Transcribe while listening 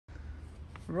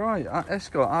Right,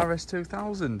 Escort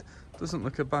RS2000. Doesn't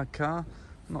look a bad car.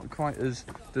 Not quite as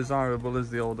desirable as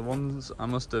the older ones, I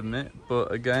must admit.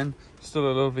 But again,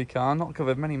 still a lovely car. Not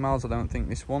covered many miles, I don't think,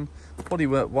 this one.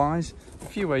 Bodywork wise, a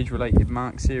few age-related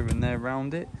marks here and there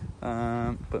around it.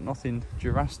 But nothing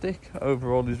drastic.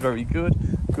 Overall is very good.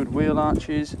 Good wheel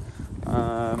arches.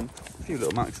 A few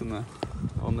little marks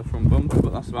on the front bumper,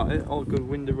 but that's about it. All good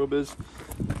window rubbers.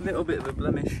 A little bit of a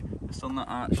blemish just on that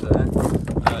arch there.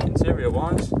 Interior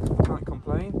wise, can't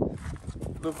complain.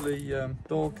 Lovely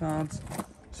door cards.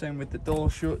 Same with the door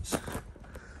shuts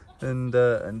and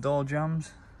door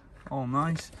jambs. All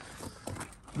nice.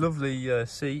 Lovely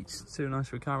seats. Two nice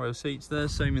Recaro seats there.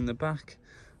 Same in the back.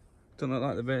 Don't look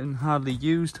like they've been hardly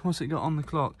used. What's it got on the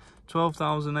clock?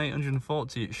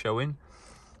 12,840 it's showing.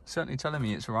 Certainly telling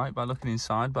me it's right by looking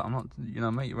inside, but I'm not, you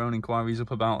know, make your own inquiries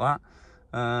up about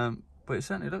that. But it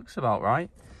certainly looks about right.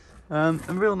 And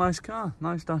real nice car,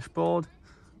 nice dashboard,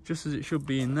 just as it should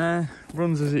be in there.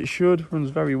 Runs as it should,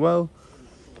 runs very well.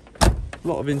 A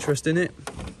lot of interest in it.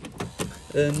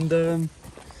 And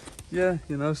yeah,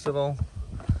 you know, still all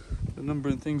the number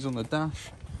and things on the dash,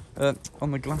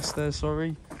 on the glass there,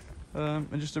 sorry.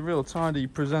 And just a real tidy,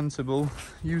 presentable,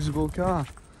 usable car.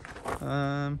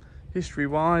 History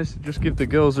wise, just give the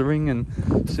girls a ring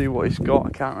and see what it's got.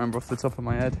 I can't remember off the top of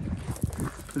my head.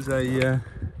 There's a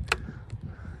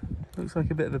looks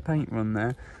like a bit of a paint run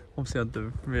there. Obviously had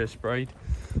the rear sprayed.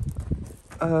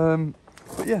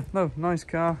 But yeah, no, nice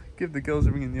car. Give the girls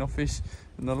a ring in the office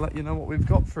and they'll let you know what we've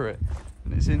got for it.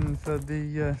 And it's in for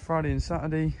the Friday and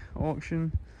Saturday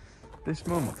auction this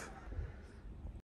month.